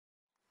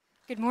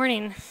Good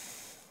morning.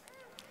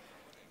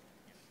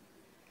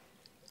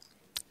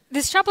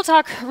 This chapel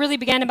talk really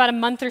began about a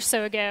month or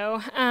so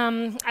ago.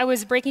 I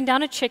was breaking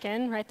down a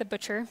chicken, right, the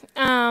butcher.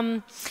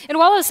 And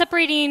while I was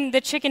separating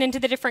the chicken into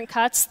the different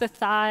cuts, the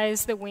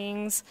thighs, the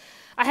wings,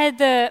 I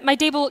had my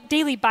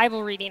daily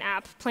Bible reading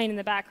app playing in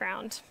the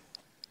background.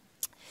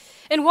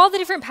 And while the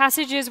different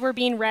passages were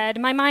being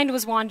read, my mind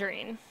was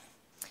wandering.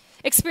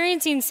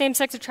 Experiencing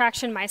same-sex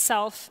attraction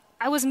myself,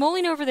 I was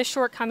mulling over the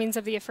shortcomings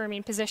of the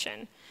affirming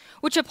position,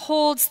 which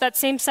upholds that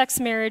same-sex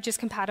marriage is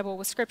compatible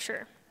with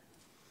Scripture.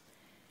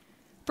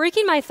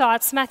 Breaking my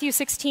thoughts, Matthew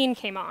 16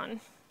 came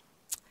on.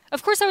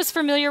 Of course, I was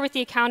familiar with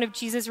the account of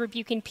Jesus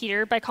rebuking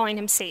Peter by calling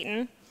him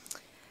Satan,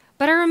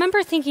 but I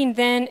remember thinking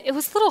then it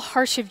was a little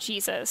harsh of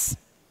Jesus.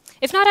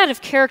 If not out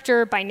of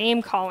character by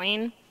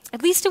name-calling,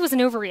 at least it was an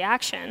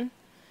overreaction.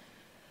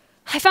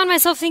 I found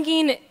myself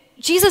thinking,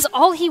 Jesus,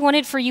 all he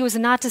wanted for you was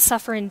not to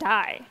suffer and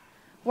die.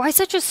 Why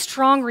such a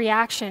strong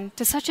reaction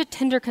to such a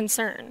tender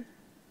concern?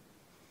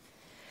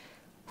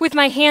 With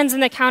my hands in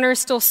the counter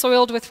still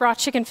soiled with raw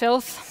chicken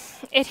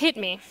filth, it hit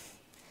me.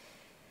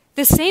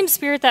 The same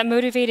spirit that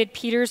motivated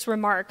Peter's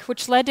remark,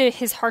 which led to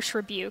his harsh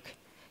rebuke,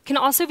 can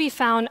also be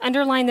found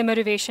underlying the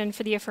motivation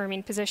for the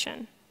affirming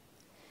position.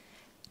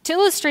 To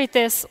illustrate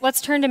this,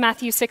 let's turn to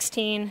Matthew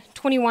 16,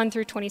 21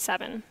 through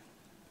 27.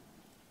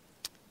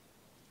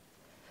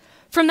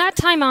 From that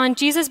time on,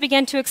 Jesus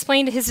began to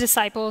explain to his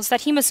disciples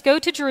that he must go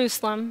to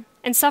Jerusalem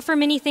and suffer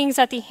many things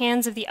at the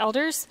hands of the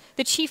elders,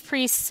 the chief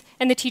priests,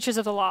 and the teachers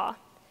of the law,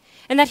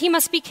 and that he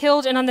must be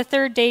killed and on the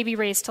third day be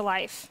raised to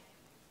life.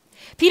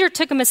 Peter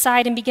took him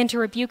aside and began to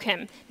rebuke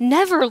him.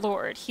 "Never,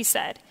 Lord," he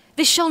said.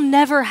 "This shall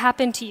never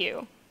happen to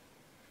you."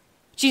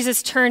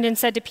 Jesus turned and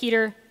said to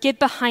Peter, "Get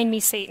behind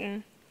me,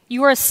 Satan.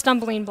 You are a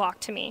stumbling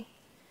block to me.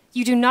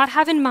 You do not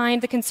have in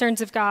mind the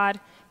concerns of God,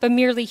 but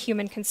merely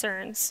human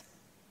concerns."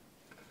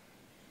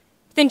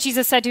 Then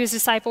Jesus said to his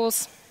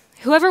disciples,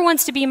 "Whoever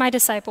wants to be my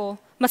disciple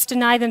must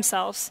deny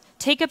themselves,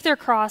 take up their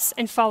cross,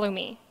 and follow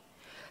me.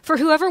 For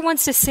whoever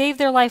wants to save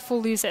their life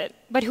will lose it,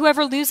 but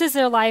whoever loses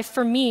their life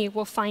for me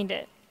will find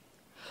it.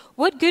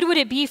 What good would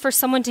it be for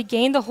someone to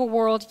gain the whole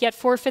world yet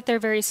forfeit their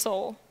very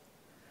soul?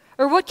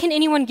 Or what can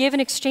anyone give in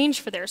exchange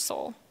for their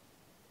soul?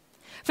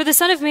 For the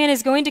Son of Man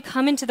is going to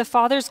come into the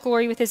Father's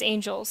glory with his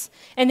angels,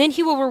 and then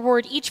he will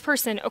reward each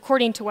person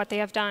according to what they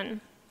have done."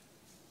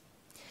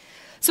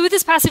 So with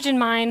this passage in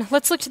mind,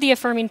 let's look to the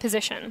affirming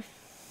position.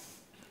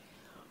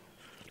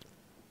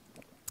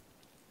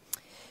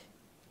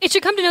 It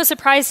should come to no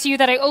surprise to you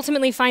that I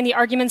ultimately find the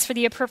arguments for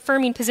the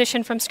affirming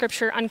position from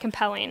Scripture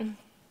uncompelling.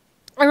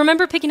 I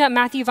remember picking up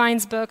Matthew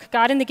Vine's book,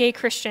 God and the Gay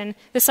Christian,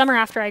 the summer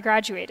after I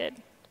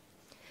graduated.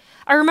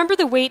 I remember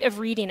the weight of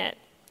reading it.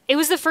 It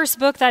was the first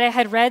book that I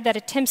had read that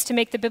attempts to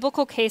make the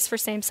biblical case for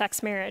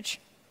same-sex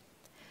marriage.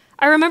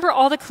 I remember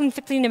all the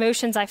conflicting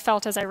emotions I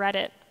felt as I read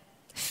it.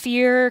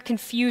 Fear,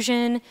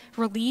 confusion,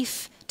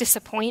 relief,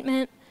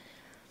 disappointment.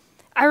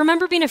 I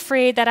remember being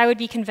afraid that I would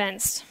be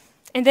convinced,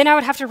 and then I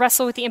would have to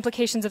wrestle with the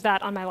implications of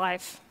that on my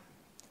life.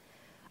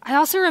 I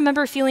also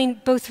remember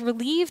feeling both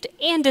relieved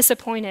and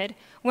disappointed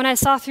when I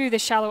saw through the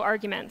shallow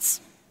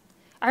arguments.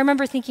 I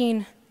remember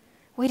thinking,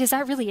 wait, is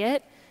that really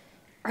it?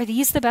 Are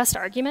these the best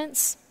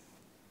arguments?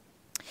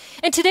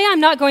 And today I'm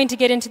not going to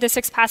get into the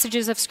 6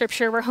 passages of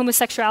Scripture where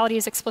homosexuality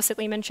is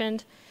explicitly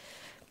mentioned,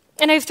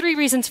 and I have 3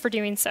 reasons for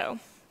doing so.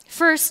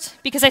 First,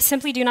 because I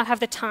simply do not have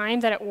the time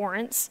that it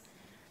warrants.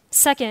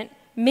 Second,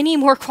 many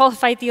more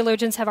qualified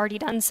theologians have already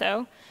done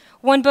so.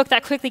 One book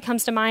that quickly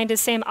comes to mind is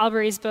Sam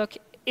Allberry's book,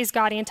 Is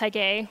God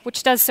Anti-Gay?,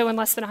 which does so in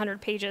less than 100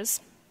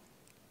 pages.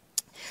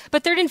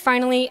 But third and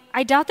finally,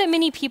 I doubt that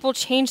many people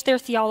change their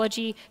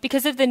theology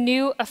because of the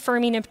new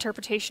affirming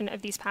interpretation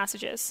of these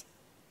passages.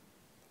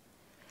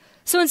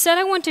 So instead,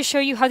 I want to show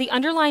you how the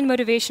underlying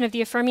motivation of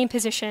the affirming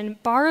position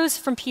borrows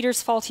from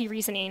Peter's faulty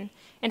reasoning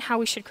and how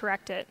we should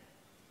correct it.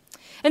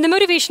 And the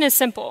motivation is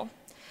simple.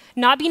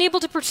 Not being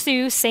able to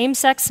pursue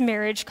same-sex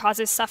marriage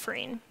causes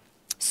suffering.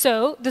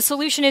 So the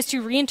solution is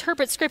to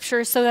reinterpret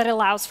Scripture so that it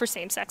allows for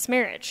same-sex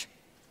marriage.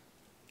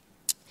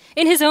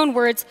 In his own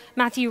words,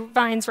 Matthew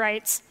Vines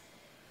writes,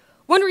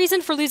 "One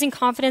reason for losing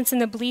confidence in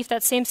the belief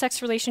that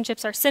same-sex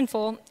relationships are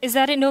sinful is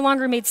that it no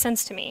longer made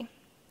sense to me."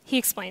 He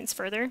explains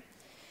further,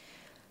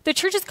 "The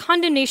church's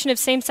condemnation of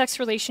same-sex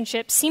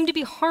relationships seemed to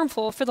be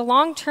harmful for the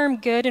long-term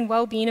good and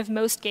well-being of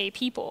most gay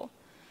people.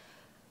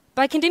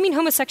 By condemning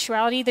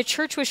homosexuality, the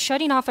church was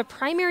shutting off a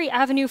primary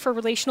avenue for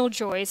relational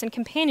joys and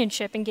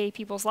companionship in gay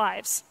people's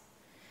lives.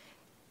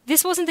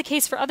 This wasn't the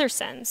case for other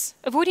sins.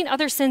 Avoiding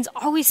other sins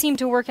always seemed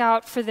to work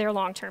out for their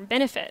long-term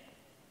benefit."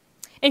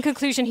 In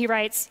conclusion, he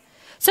writes,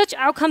 "Such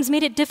outcomes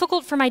made it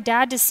difficult for my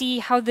dad to see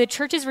how the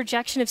church's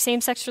rejection of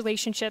same-sex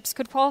relationships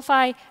could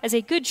qualify as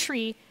a good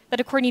tree that,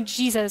 according to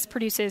Jesus,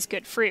 produces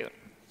good fruit."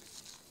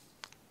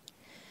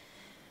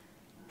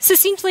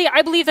 Succinctly,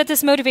 I believe that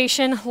this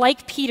motivation,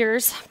 like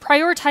Peter's,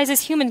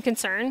 prioritizes human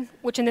concern,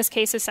 which in this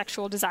case is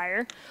sexual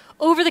desire,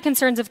 over the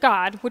concerns of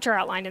God, which are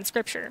outlined in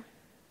Scripture.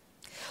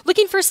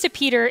 Looking first to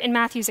Peter in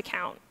Matthew's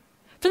account.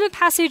 From the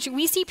passage,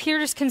 we see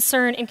Peter's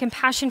concern and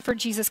compassion for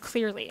Jesus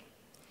clearly.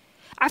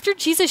 After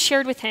Jesus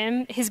shared with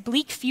him his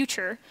bleak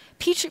future,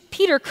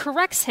 Peter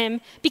corrects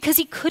him because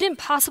he couldn't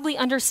possibly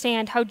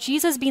understand how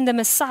Jesus being the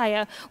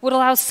Messiah would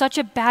allow such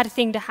a bad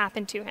thing to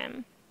happen to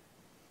him.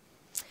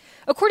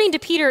 According to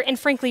Peter, and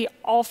frankly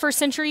all first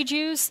century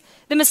Jews,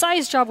 the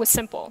Messiah's job was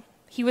simple.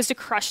 He was to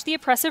crush the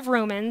oppressive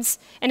Romans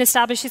and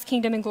establish his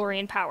kingdom in glory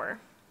and power.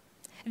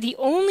 The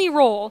only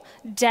role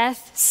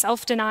death,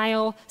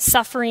 self-denial,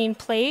 suffering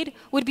played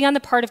would be on the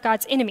part of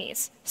God's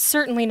enemies,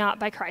 certainly not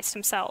by Christ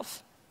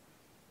himself.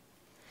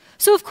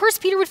 So of course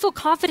Peter would feel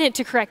confident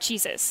to correct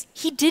Jesus.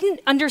 He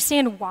didn't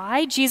understand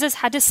why Jesus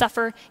had to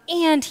suffer,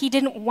 and he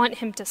didn't want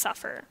him to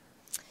suffer.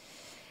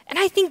 And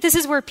I think this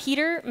is where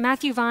Peter,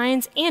 Matthew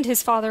Vines, and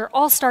his father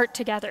all start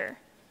together.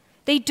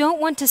 They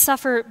don't want to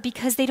suffer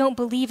because they don't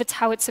believe it's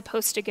how it's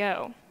supposed to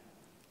go.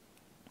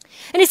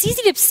 And it's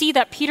easy to see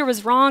that Peter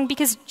was wrong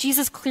because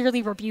Jesus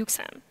clearly rebukes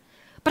him.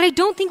 But I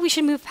don't think we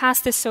should move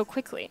past this so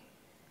quickly.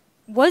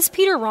 Was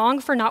Peter wrong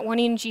for not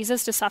wanting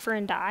Jesus to suffer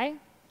and die?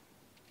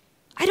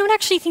 I don't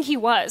actually think he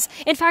was.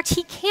 In fact,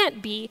 he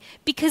can't be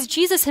because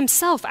Jesus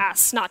himself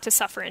asks not to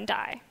suffer and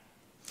die.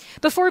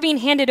 Before being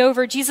handed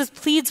over, Jesus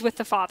pleads with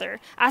the Father,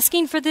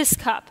 asking for this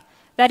cup,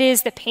 that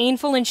is, the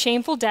painful and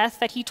shameful death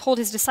that he told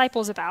his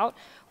disciples about,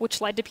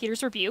 which led to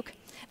Peter's rebuke,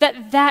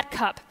 that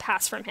cup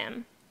pass from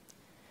him.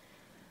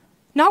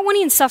 Not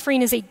wanting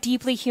suffering is a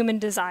deeply human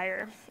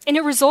desire, and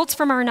it results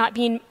from our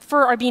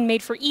being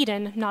made for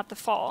Eden, not the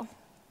fall.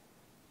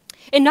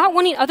 And not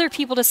wanting other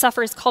people to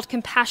suffer is called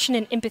compassion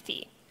and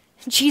empathy.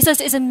 Jesus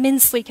is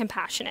immensely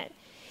compassionate.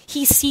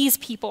 He sees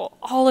people,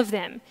 all of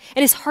them,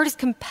 and his heart is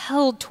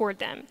compelled toward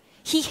them.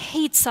 He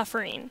hates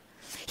suffering.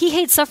 He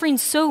hates suffering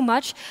so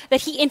much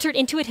that he entered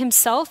into it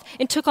himself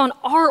and took on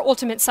our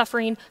ultimate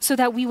suffering so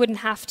that we wouldn't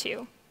have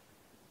to.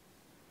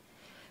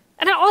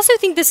 And I also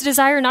think this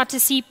desire not to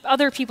see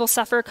other people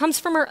suffer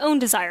comes from our own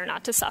desire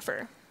not to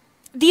suffer.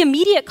 The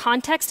immediate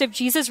context of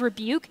Jesus'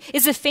 rebuke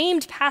is a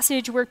famed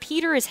passage where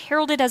Peter is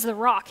heralded as the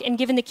rock and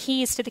given the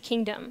keys to the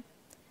kingdom.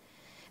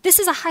 This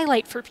is a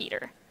highlight for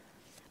Peter.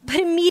 But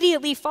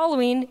immediately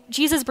following,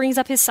 Jesus brings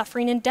up his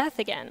suffering and death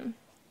again.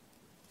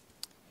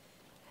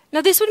 Now,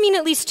 this would mean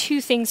at least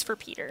two things for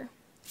Peter.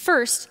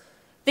 First,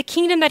 the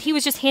kingdom that he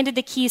was just handed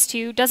the keys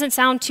to doesn't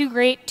sound too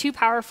great, too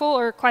powerful,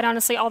 or quite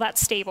honestly, all that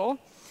stable.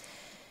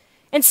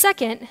 And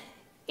second,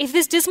 if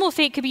this dismal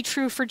fate could be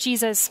true for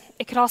Jesus,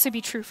 it could also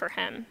be true for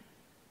him.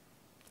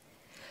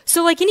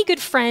 So like any good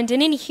friend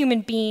and any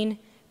human being,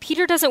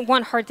 Peter doesn't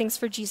want hard things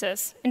for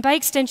Jesus, and by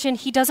extension,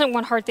 he doesn't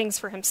want hard things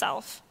for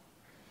himself.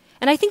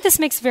 And I think this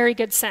makes very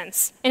good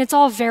sense, and it's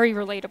all very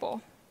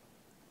relatable.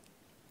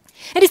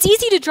 And it's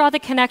easy to draw the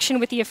connection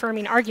with the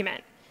affirming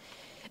argument.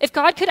 If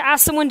God could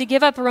ask someone to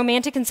give up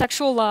romantic and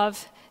sexual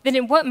love,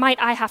 then what might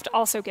I have to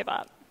also give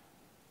up?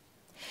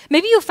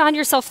 Maybe you'll find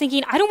yourself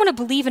thinking, I don't want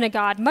to believe in a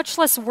God, much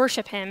less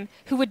worship him,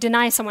 who would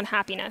deny someone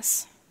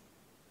happiness.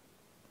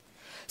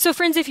 So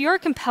friends, if you're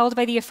compelled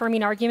by the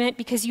affirming argument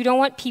because you don't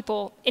want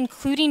people,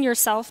 including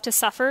yourself, to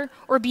suffer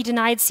or be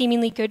denied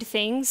seemingly good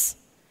things,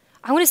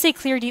 I want to say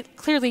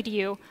clearly to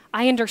you,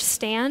 I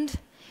understand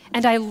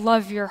and I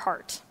love your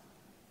heart.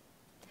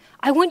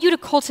 I want you to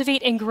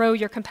cultivate and grow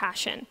your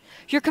compassion.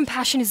 Your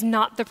compassion is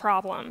not the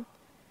problem.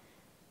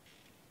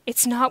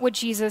 It's not what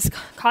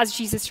caused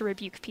Jesus to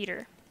rebuke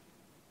Peter.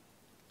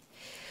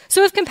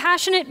 So if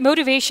compassionate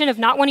motivation of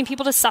not wanting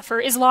people to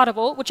suffer is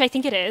laudable, which I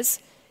think it is,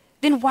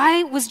 then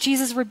why was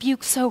Jesus'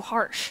 rebuke so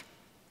harsh?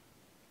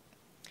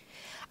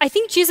 I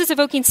think Jesus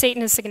evoking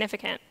Satan is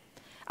significant.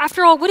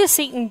 After all, what does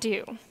Satan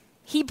do?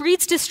 He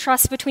breeds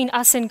distrust between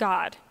us and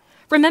God.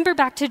 Remember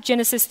back to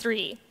Genesis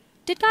 3.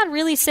 Did God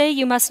really say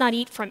you must not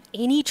eat from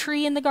any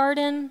tree in the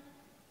garden?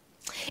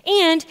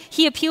 And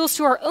he appeals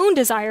to our own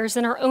desires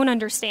and our own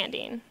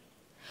understanding.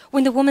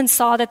 When the woman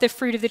saw that the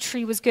fruit of the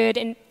tree was good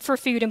and for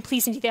food and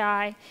pleasing to the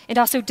eye, and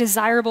also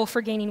desirable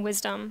for gaining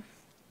wisdom.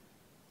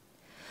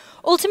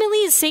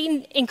 Ultimately,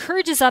 Satan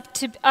encourages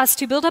us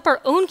to build up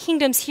our own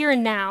kingdoms here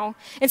and now,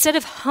 instead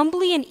of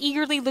humbly and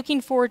eagerly looking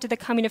forward to the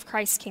coming of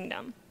Christ's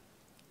kingdom.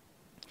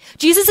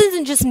 Jesus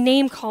isn't just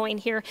name-calling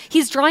here.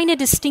 He's drawing a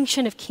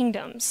distinction of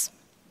kingdoms.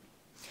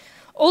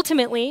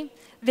 Ultimately,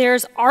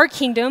 there's our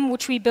kingdom,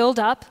 which we build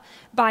up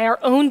by our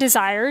own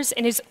desires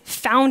and is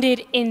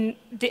founded in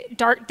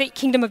the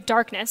kingdom of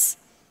darkness.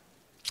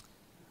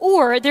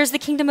 Or there's the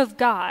kingdom of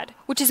God,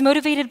 which is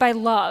motivated by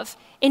love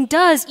and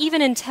does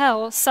even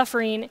entail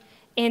suffering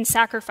and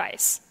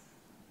sacrifice,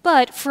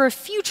 but for a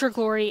future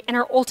glory and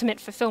our ultimate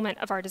fulfillment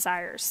of our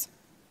desires.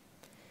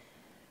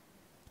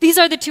 These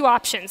are the two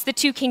options, the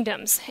two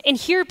kingdoms, and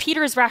here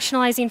Peter is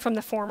rationalizing from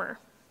the former.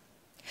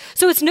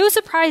 So it's no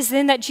surprise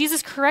then that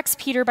Jesus corrects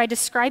Peter by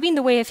describing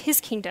the way of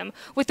his kingdom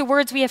with the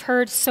words we have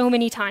heard so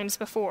many times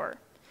before.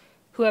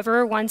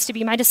 Whoever wants to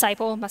be my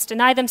disciple must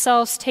deny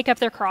themselves, take up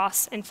their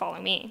cross, and follow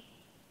me.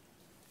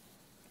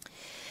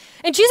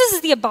 And Jesus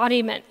is the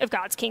embodiment of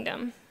God's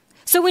kingdom.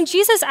 So when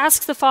Jesus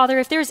asks the Father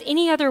if there's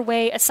any other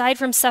way aside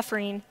from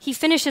suffering, he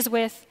finishes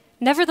with,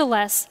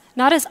 nevertheless,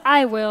 not as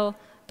I will,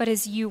 but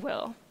as you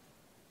will.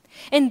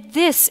 And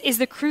this is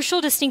the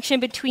crucial distinction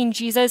between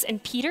Jesus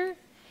and Peter,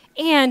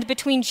 and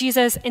between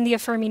Jesus and the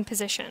affirming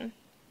position.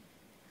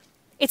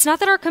 It's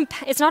not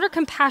our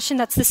compassion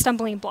that's the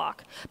stumbling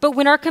block, but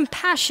when our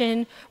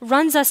compassion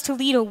runs us to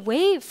lead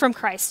away from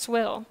Christ's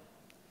will.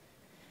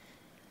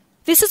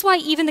 This is why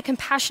even the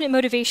compassionate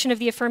motivation of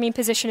the affirming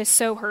position is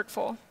so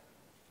hurtful.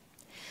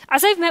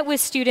 As I've met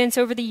with students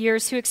over the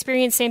years who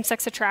experience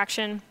same-sex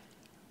attraction,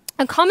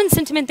 a common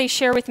sentiment they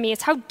share with me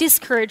is how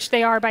discouraged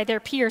they are by their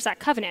peers at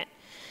Covenant,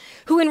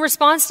 who in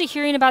response to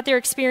hearing about their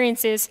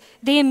experiences,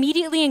 they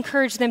immediately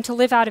encourage them to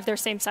live out of their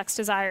same-sex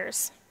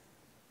desires.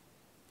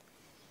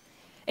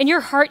 In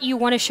your heart, you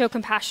want to show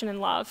compassion and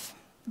love,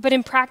 but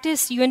in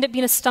practice, you end up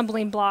being a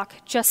stumbling block,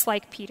 just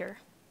like Peter.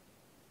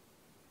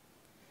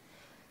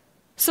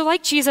 So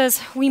like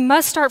Jesus, we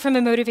must start from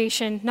a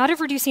motivation not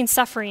of reducing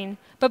suffering,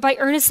 but by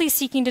earnestly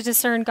seeking to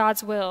discern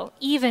God's will,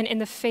 even in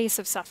the face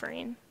of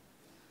suffering.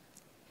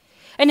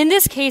 And in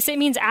this case, it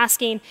means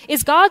asking,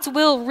 is God's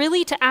will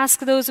really to ask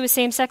those with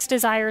same-sex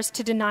desires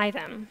to deny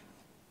them?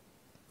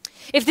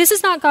 If this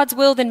is not God's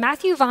will, then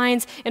Matthew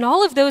Vines and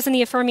all of those in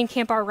the affirming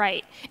camp are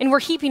right, and we're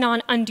heaping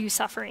on undue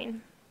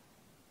suffering.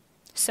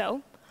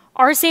 So,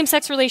 are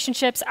same-sex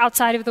relationships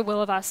outside of the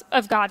will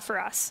of God for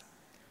us?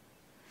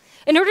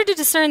 In order to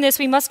discern this,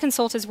 we must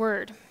consult his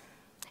word.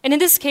 And in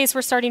this case,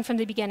 we're starting from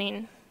the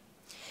beginning.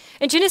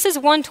 In Genesis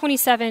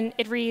 1:27,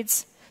 it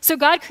reads, "So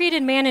God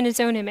created man in his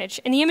own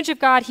image. In the image of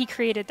God, he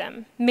created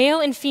them.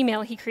 Male and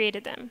female, he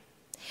created them."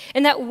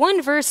 In that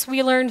one verse,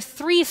 we learn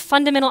three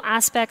fundamental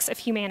aspects of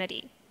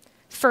humanity.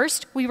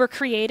 First, we were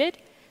created.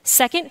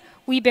 Second,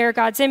 we bear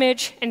God's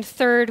image. And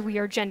third, we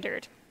are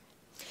gendered.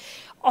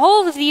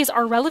 All of these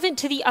are relevant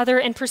to the other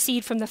and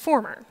proceed from the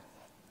former.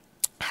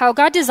 How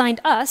God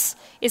designed us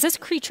is as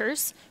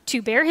creatures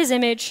to bear his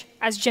image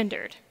as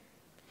gendered.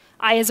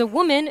 I, as a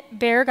woman,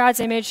 bear God's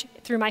image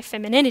through my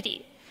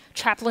femininity.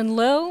 Chaplain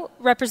Lowe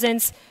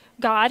represents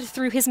God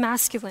through his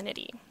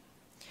masculinity.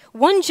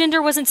 One gender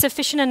wasn't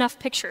sufficient enough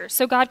picture,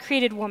 so God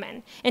created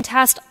woman and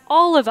tasked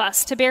all of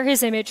us to bear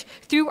his image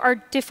through our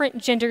different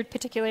gendered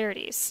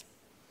particularities.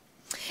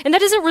 And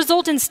that doesn't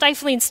result in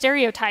stifling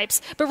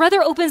stereotypes, but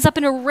rather opens up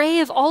an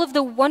array of all of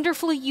the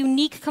wonderfully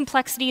unique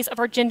complexities of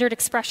our gendered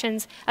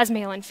expressions as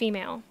male and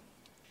female.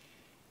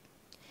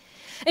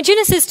 In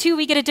Genesis 2,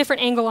 we get a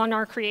different angle on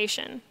our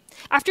creation.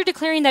 After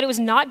declaring that it was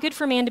not good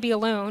for man to be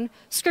alone,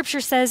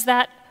 Scripture says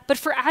that, "But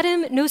for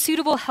Adam, no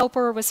suitable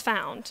helper was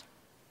found."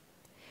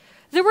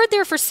 The word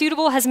there for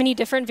suitable has many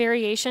different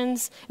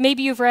variations.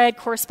 Maybe you've read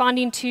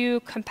corresponding to,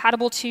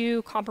 compatible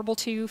to, comparable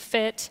to,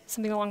 fit,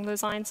 something along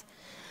those lines.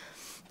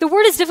 The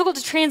word is difficult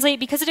to translate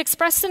because it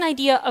expresses an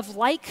idea of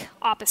like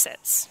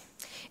opposites,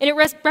 and it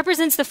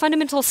represents the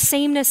fundamental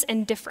sameness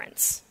and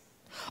difference.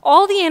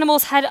 All the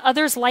animals had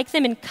others like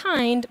them in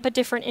kind, but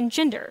different in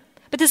gender.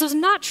 But this was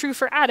not true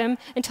for Adam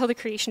until the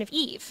creation of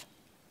Eve.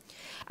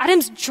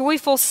 Adam's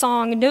joyful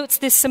song notes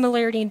this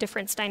similarity and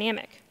difference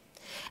dynamic.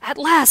 "At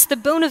last, the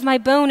bone of my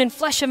bone and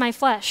flesh of my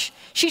flesh.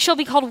 She shall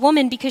be called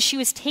woman because she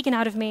was taken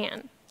out of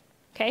man."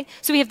 Okay,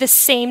 so we have the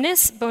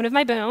sameness, bone of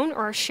my bone,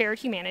 or our shared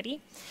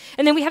humanity.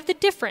 And then we have the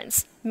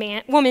difference,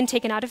 woman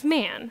taken out of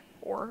man,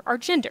 or our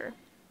gender.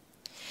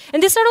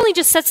 And this not only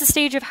just sets the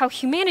stage of how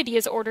humanity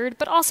is ordered,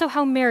 but also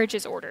how marriage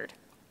is ordered.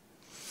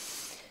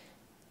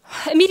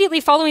 Immediately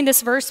following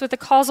this verse with the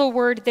causal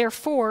word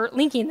therefore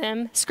linking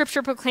them,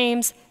 Scripture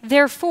proclaims,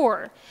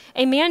 "Therefore,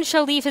 a man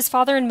shall leave his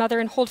father and mother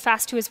and hold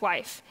fast to his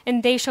wife,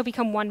 and they shall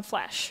become one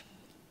flesh."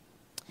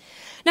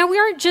 Now, we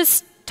don't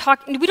just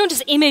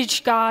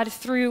image God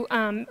through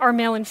our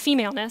male and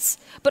femaleness,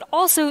 but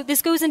also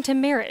this goes into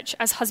marriage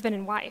as husband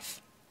and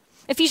wife.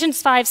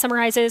 Ephesians 5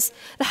 summarizes,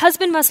 "The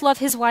husband must love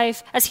his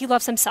wife as he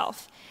loves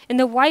himself, and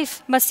the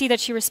wife must see that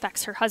she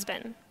respects her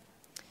husband."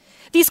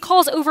 These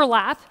calls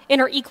overlap and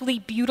are equally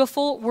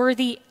beautiful,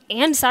 worthy,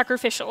 and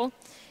sacrificial,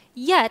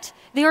 yet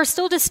they are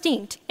still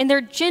distinct, and they're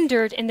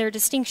gendered in their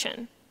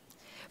distinction.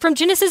 From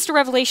Genesis to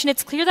Revelation,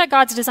 it's clear that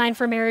God's design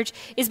for marriage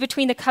is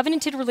between the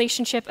covenanted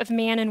relationship of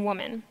man and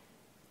woman.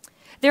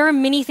 There are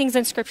many things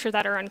in Scripture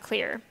that are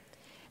unclear,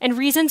 and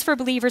reasons for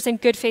believers in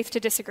good faith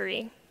to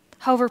disagree.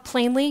 However,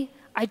 plainly,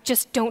 I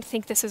just don't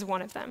think this is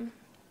one of them.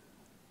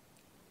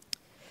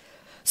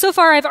 So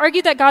far, I've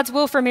argued that God's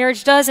will for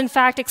marriage does, in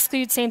fact,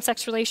 exclude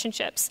same-sex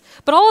relationships.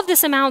 But all of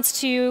this amounts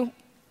to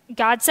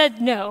God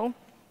said no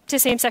to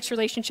same-sex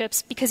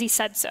relationships because he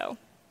said so.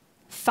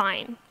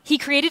 Fine. He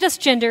created us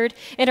gendered,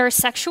 and our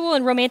sexual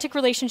and romantic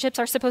relationships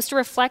are supposed to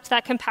reflect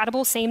that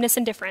compatible sameness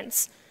and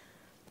difference.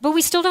 But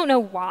we still don't know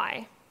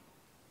why.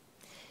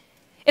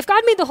 If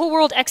God made the whole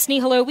world ex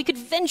nihilo, we could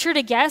venture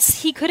to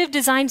guess he could have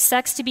designed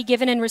sex to be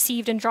given and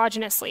received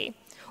androgynously,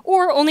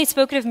 or only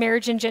spoken of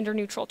marriage in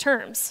gender-neutral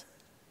terms.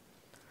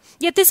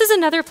 Yet this is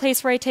another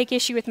place where I take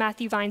issue with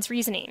Matthew Vines'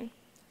 reasoning.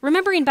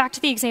 Remembering back to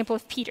the example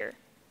of Peter.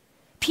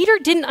 Peter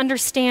didn't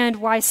understand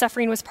why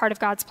suffering was part of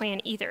God's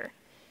plan either,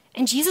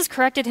 and Jesus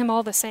corrected him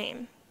all the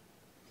same.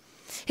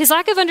 His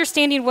lack of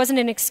understanding wasn't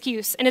an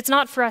excuse, and it's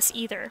not for us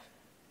either.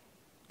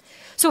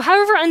 So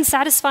however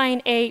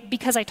unsatisfying a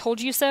 "because I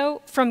told you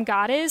so" from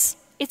God is,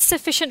 it's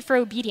sufficient for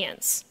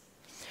obedience.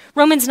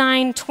 Romans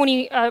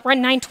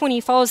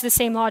 9:20 follows the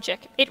same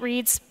logic. It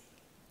reads,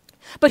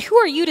 "But who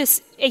are you,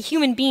 a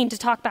human being, to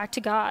talk back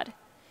to God?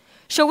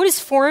 Shall what is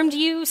formed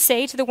you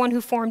say to the one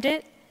who formed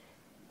it,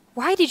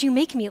 'Why did you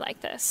make me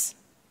like this?'"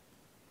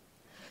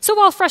 So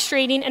while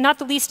frustrating, and not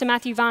the least to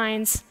Matthew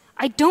Vines,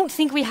 I don't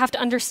think we have to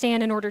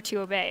understand in order to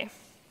obey.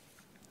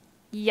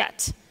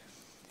 Yet,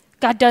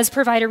 God does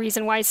provide a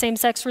reason why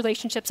same-sex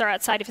relationships are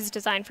outside of his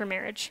design for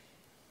marriage.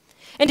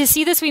 And to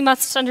see this, we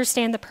must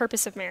understand the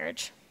purpose of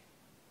marriage.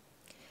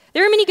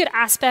 There are many good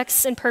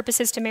aspects and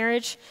purposes to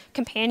marriage: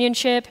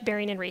 companionship,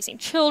 bearing and raising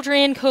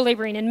children,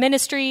 co-laboring in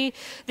ministry,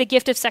 the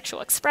gift of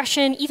sexual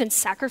expression, even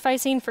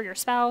sacrificing for your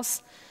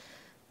spouse.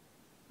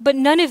 But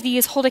none of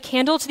these hold a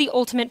candle to the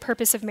ultimate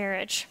purpose of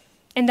marriage,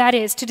 and that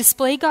is to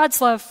display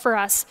God's love for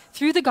us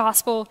through the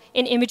gospel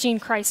in imaging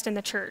Christ in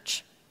the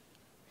church.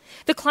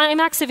 The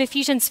climax of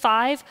Ephesians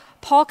 5,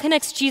 Paul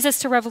connects Jesus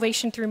to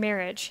Revelation through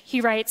marriage. He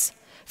writes,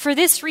 "For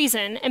this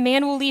reason, a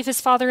man will leave his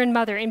father and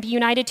mother and be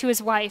united to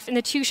his wife, and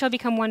the two shall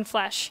become one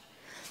flesh."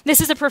 This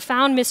is a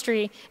profound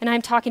mystery, and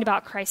I'm talking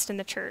about Christ in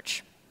the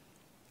church.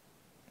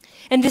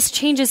 And this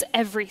changes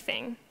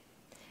everything.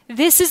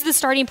 This is the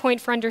starting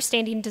point for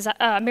understanding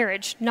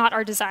marriage, not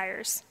our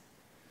desires.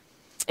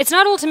 It's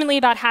not ultimately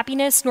about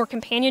happiness, nor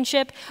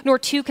companionship, nor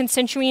two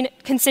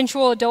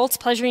consensual adults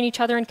pleasuring each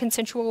other in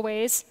consensual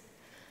ways.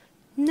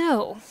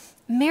 No,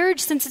 marriage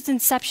since its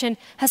inception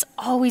has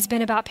always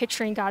been about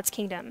picturing God's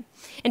kingdom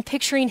and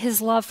picturing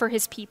his love for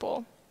his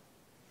people.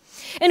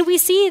 And we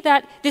see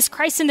that this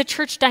Christ in the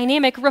church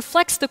dynamic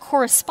reflects the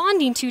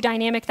corresponding to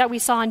dynamic that we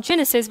saw in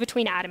Genesis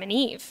between Adam and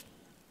Eve.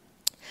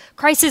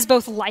 Christ is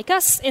both like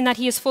us in that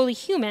he is fully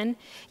human,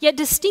 yet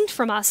distinct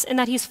from us in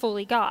that he's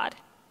fully God.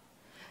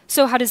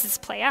 So how does this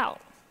play out?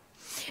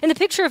 In the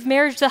picture of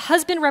marriage, the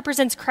husband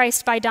represents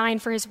Christ by dying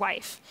for his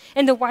wife,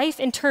 and the wife,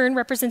 in turn,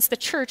 represents the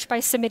church by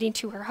submitting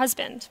to her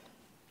husband.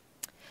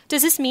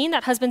 Does this mean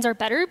that husbands are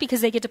better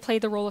because they get to play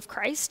the role of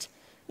Christ?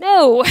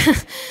 No.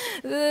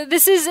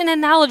 This is an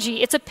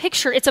analogy. It's a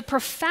picture. It's a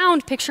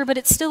profound picture, but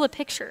it's still a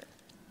picture.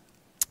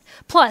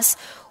 Plus,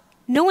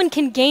 no one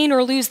can gain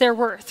or lose their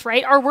worth,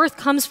 right? Our worth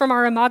comes from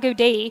our imago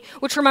Dei,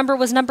 which, remember,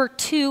 was number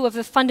 2 of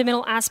the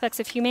fundamental aspects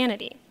of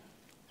humanity.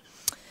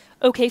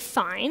 Okay,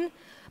 fine.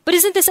 But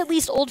isn't this at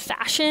least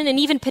old-fashioned and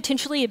even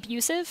potentially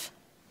abusive?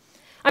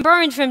 I'm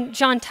borrowing from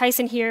John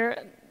Tyson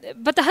here,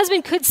 but the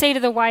husband could say to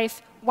the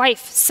wife,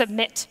 "Wife,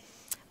 submit."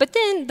 But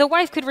then the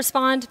wife could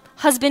respond,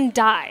 "Husband,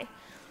 die."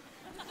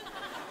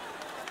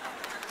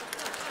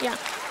 Yeah.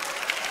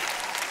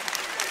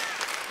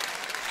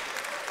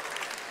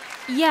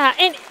 Yeah,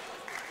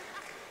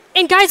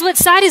 and guys, what's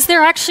sad is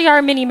there actually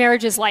are many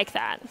marriages like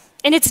that,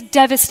 and it's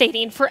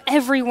devastating for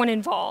everyone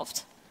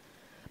involved.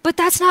 But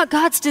that's not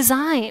God's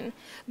design.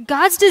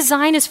 God's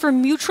design is for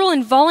mutual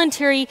and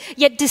voluntary,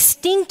 yet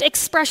distinct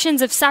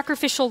expressions of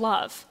sacrificial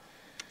love.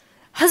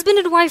 Husband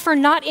and wife are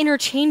not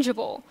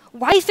interchangeable.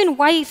 Wife and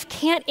wife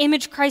can't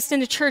image Christ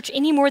in the church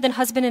any more than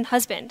husband and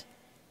husband.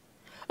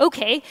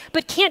 Okay,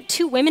 but can't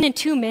 2 women and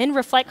 2 men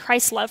reflect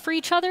Christ's love for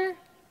each other?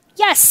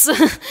 Yes.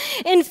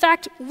 In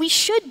fact, we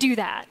should do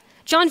that.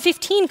 John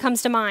 15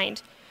 comes to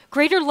mind.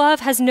 "Greater love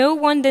has no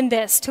one than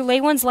this, to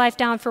lay one's life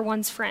down for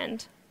one's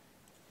friend."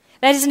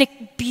 That is a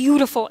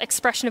beautiful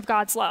expression of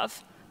God's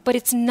love, but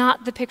it's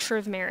not the picture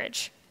of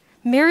marriage.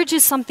 Marriage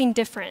is something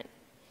different.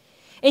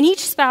 In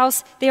each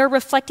spouse, they are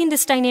reflecting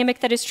this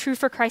dynamic that is true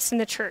for Christ in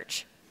the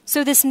church.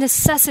 So this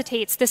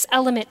necessitates this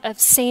element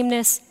of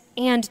sameness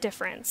and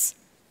difference.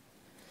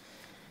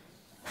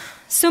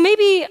 So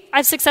maybe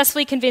I've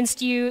successfully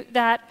convinced you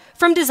that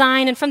from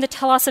design and from the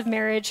telos of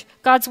marriage,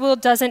 God's will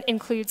doesn't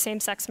include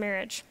same-sex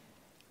marriage.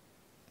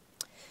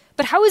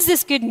 But how is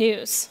this good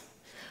news?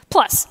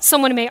 Plus,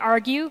 someone may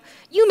argue,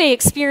 you may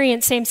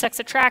experience same-sex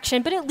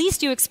attraction, but at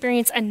least you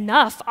experience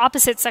enough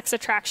opposite-sex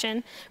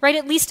attraction, right?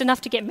 At least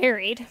enough to get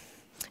married.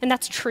 And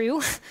that's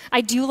true. I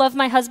do love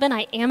my husband.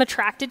 I am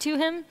attracted to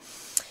him.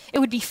 It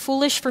would be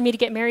foolish for me to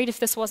get married if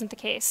this wasn't the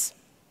case.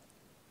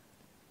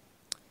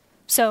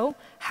 So,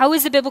 how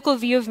is the biblical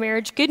view of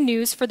marriage good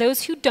news for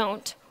those who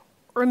don't,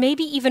 or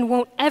maybe even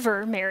won't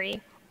ever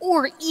marry,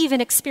 or even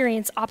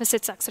experience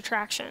opposite-sex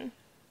attraction?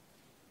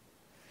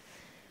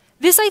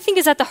 This, I think,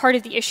 is at the heart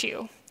of the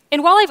issue.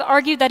 And while I've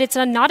argued that it's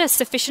not a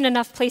sufficient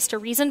enough place to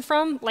reason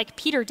from, like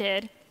Peter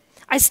did,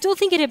 I still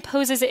think it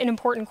poses an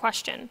important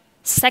question.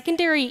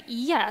 Secondary,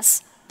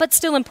 yes, but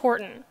still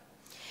important.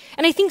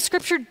 And I think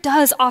Scripture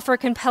does offer a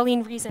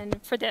compelling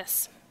reason for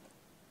this.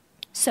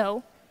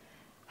 So,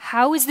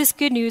 how is this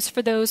good news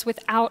for those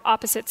without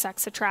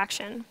opposite-sex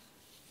attraction?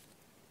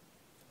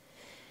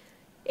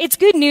 It's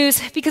good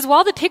news because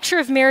while the picture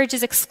of marriage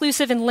is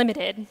exclusive and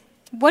limited,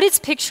 what it's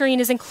picturing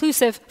is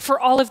inclusive for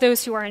all of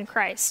those who are in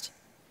Christ.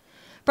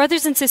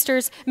 Brothers and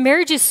sisters,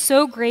 marriage is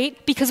so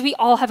great because we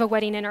all have a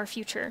wedding in our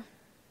future.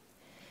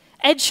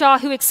 Ed Shaw,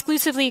 who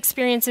exclusively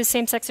experiences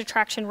same-sex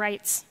attraction,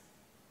 writes,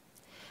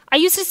 "I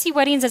used to see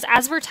weddings as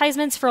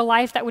advertisements for a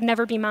life that would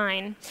never be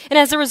mine, and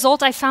as a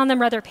result, I found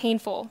them rather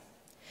painful.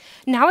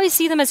 Now I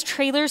see them as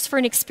trailers for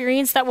an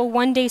experience that will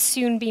one day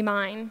soon be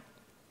mine.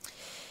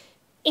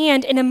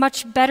 and in a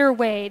much better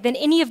way than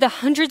any of the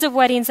hundreds of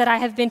weddings that I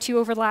have been to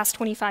over the last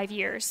 25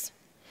 years.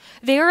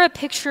 They are a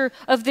picture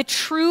of the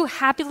true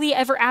happily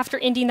ever after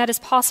ending that is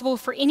possible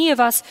for any of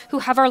us who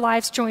have our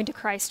lives joined to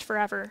Christ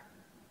forever.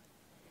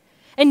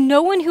 And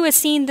no one who has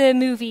seen the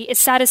movie is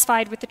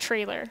satisfied with the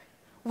trailer,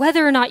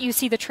 whether or not you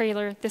see the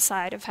trailer this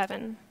side of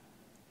heaven.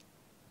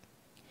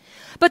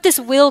 But this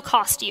will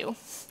cost you.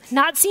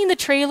 Not seeing the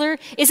trailer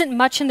isn't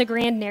much in the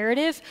grand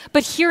narrative,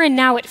 but here and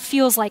now it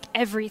feels like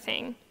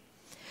everything.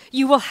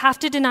 You will have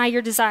to deny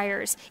your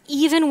desires,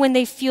 even when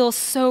they feel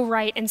so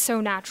right and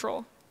so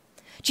natural.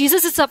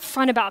 Jesus is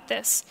upfront about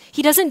this.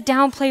 He doesn't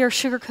downplay or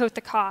sugarcoat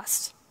the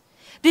cost.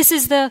 This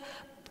is the,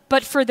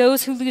 but for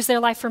those who lose their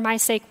life for my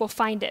sake will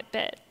find it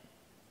bit.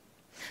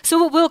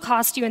 So it will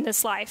cost you in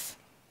this life,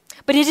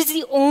 but it is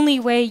the only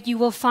way you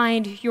will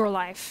find your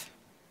life.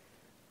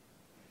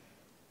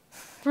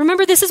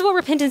 Remember, this is what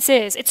repentance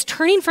is. It's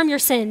turning from your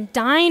sin,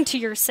 dying to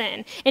your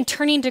sin, and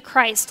turning to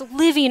Christ,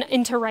 living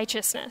into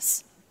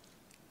righteousness.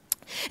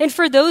 And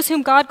for those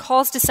whom God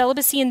calls to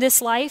celibacy in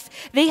this life,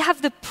 they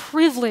have the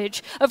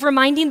privilege of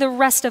reminding the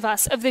rest of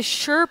us of the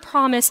sure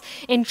promise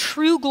and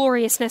true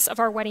gloriousness of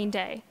our wedding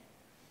day.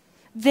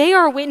 They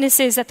are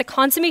witnesses that the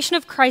consummation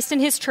of Christ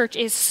and his church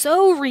is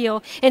so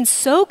real and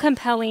so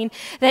compelling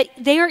that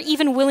they are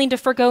even willing to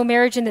forgo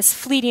marriage in this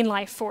fleeting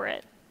life for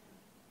it.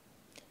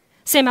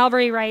 Sam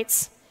Allberry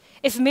writes,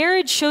 "If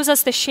marriage shows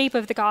us the shape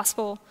of the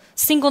gospel,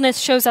 singleness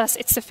shows us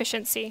its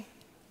sufficiency."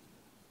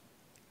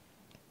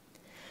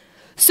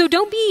 So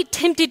don't be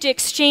tempted to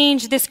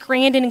exchange this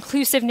grand and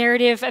inclusive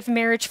narrative of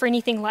marriage for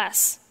anything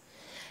less.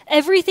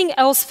 Everything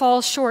else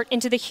falls short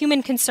into the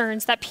human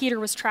concerns that Peter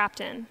was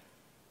trapped in.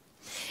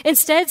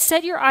 Instead,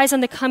 set your eyes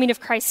on the coming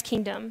of Christ's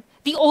kingdom,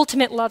 the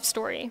ultimate love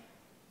story.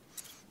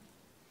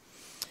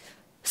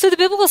 So the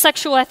biblical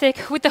sexual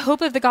ethic with the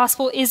hope of the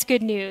gospel is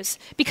good news.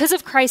 Because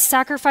of Christ's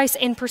sacrifice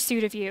and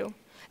pursuit of you,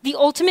 the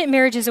ultimate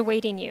marriage is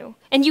awaiting you,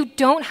 and you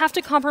don't have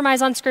to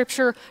compromise on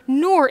Scripture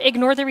nor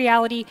ignore the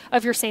reality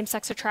of your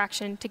same-sex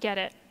attraction to get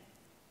it.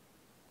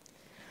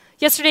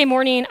 Yesterday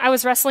morning, I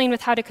was wrestling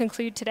with how to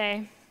conclude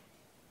today,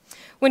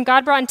 when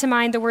God brought into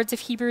mind the words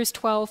of Hebrews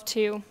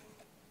 12:2.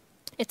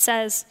 It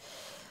says,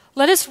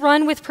 "Let us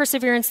run with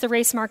perseverance the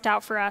race marked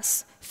out for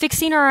us,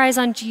 fixing our eyes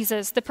on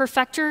Jesus,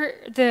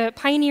 the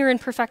pioneer and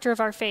perfecter of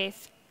our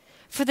faith.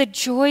 For the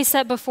joy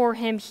set before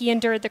him, he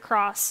endured the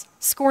cross,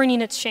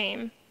 scorning its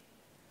shame,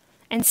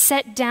 and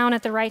sat down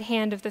at the right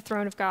hand of the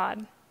throne of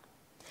God."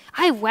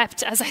 I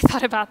wept as I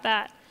thought about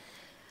that.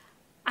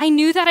 I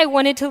knew that I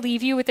wanted to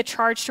leave you with a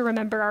charge to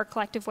remember our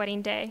collective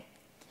wedding day,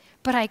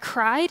 but I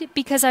cried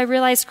because I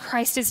realized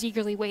Christ is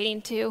eagerly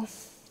waiting too.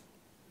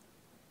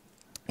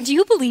 Do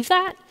you believe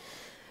that?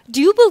 Do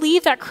you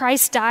believe that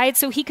Christ died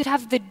so he could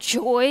have the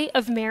joy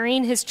of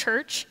marrying his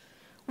church?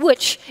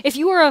 Which, if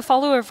you are a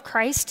follower of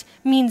Christ,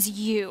 means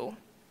you.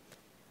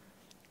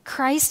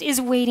 Christ is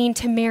waiting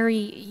to marry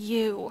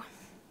you.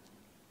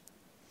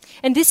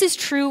 And this is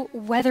true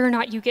whether or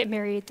not you get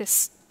married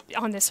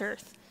on this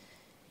earth.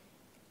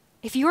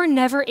 If you are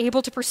never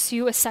able to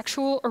pursue a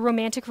sexual or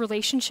romantic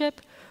relationship,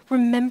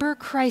 remember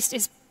Christ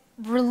is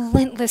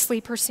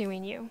relentlessly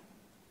pursuing you.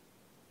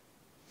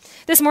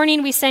 This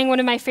morning we sang one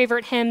of my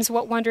favorite hymns,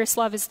 "What Wondrous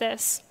Love Is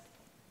This?"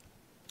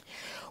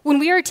 When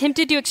we are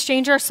tempted to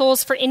exchange our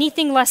souls for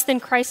anything less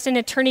than Christ and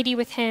eternity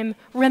with him,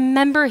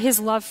 remember his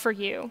love for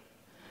you.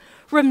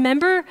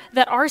 Remember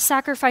that our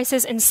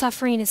sacrifices and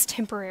suffering is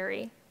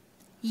temporary.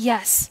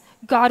 Yes,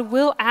 God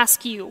will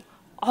ask you,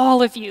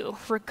 all of you,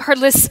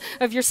 regardless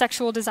of your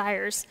sexual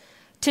desires,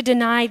 to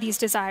deny these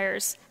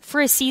desires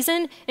for a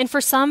season and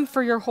for some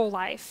for your whole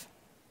life.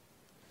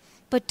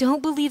 But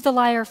don't believe the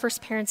lie our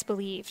first parents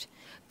believed.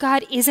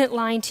 God isn't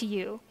lying to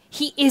you.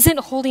 He isn't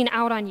holding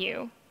out on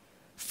you.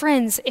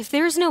 Friends, if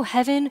there's no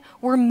heaven,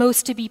 we're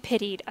most to be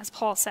pitied, as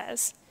Paul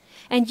says.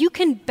 And you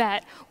can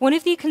bet one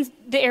of the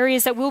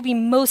areas that will be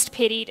most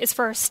pitied is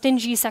for our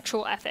stingy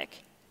sexual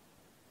ethic.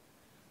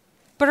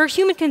 But our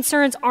human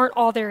concerns aren't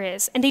all there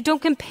is, and they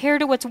don't compare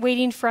to what's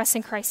waiting for us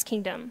in Christ's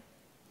kingdom.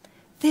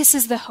 This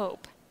is the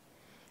hope.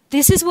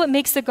 This is what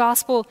makes the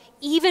gospel,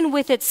 even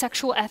with its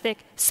sexual ethic,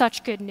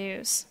 such good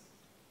news.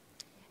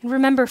 And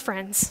remember,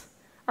 friends,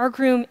 our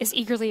groom is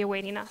eagerly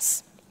awaiting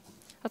us.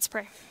 Let's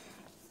pray.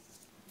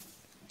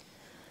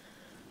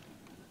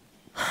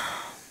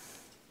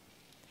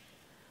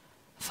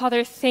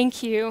 Father,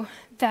 thank you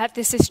that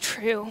this is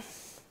true.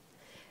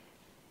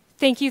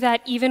 Thank you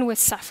that even with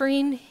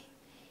suffering,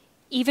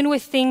 even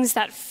with things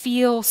that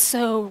feel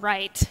so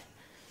right,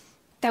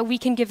 that we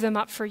can give them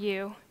up for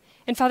you.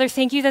 And Father,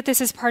 thank you that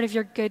this is part of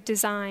your good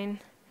design.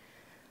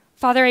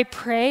 Father, I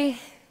pray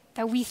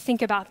that we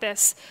think about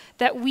this,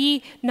 that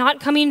we not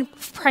coming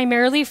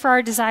primarily for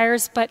our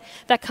desires, but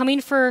that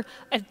coming for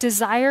a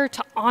desire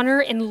to honor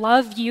and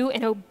love you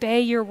and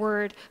obey your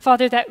word.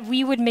 Father, that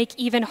we would make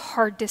even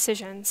hard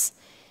decisions.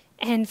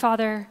 And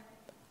Father,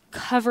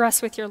 cover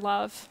us with your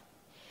love.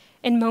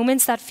 In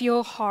moments that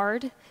feel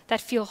hard, that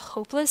feel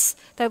hopeless,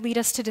 that lead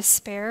us to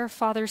despair,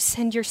 Father,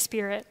 send your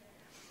Spirit.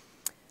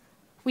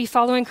 We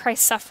follow in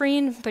Christ's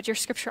suffering, but your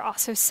scripture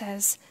also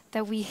says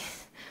that we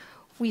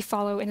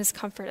follow in his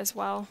comfort as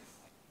well.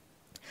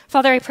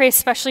 Father, I pray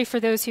especially for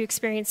those who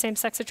experience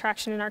same-sex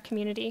attraction in our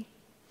community.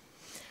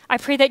 I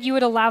pray that you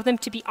would allow them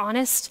to be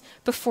honest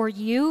before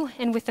you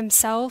and with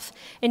themselves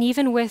and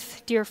even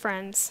with dear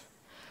friends.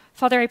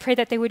 Father, I pray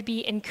that they would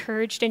be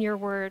encouraged in your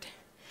word,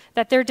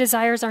 that their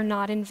desires are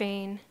not in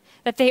vain,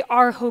 that they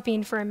are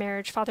hoping for a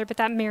marriage, Father, but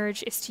that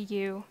marriage is to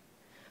you.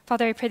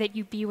 Father, I pray that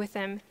you be with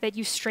them, that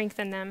you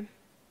strengthen them.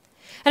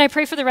 And I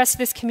pray for the rest of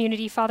this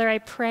community, Father, I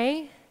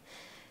pray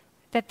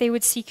that they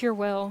would seek your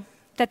will,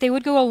 that they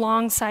would go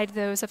alongside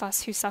those of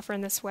us who suffer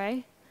in this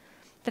way,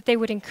 that they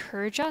would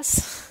encourage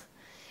us,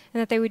 and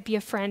that they would be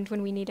a friend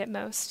when we need it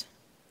most.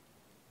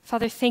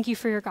 Father, thank you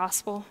for your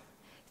gospel.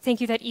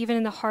 Thank you that even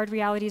in the hard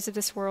realities of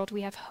this world,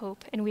 we have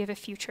hope and we have a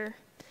future.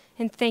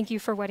 And thank you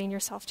for wedding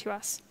yourself to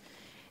us.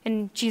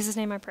 In Jesus'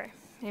 name I pray.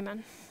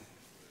 Amen.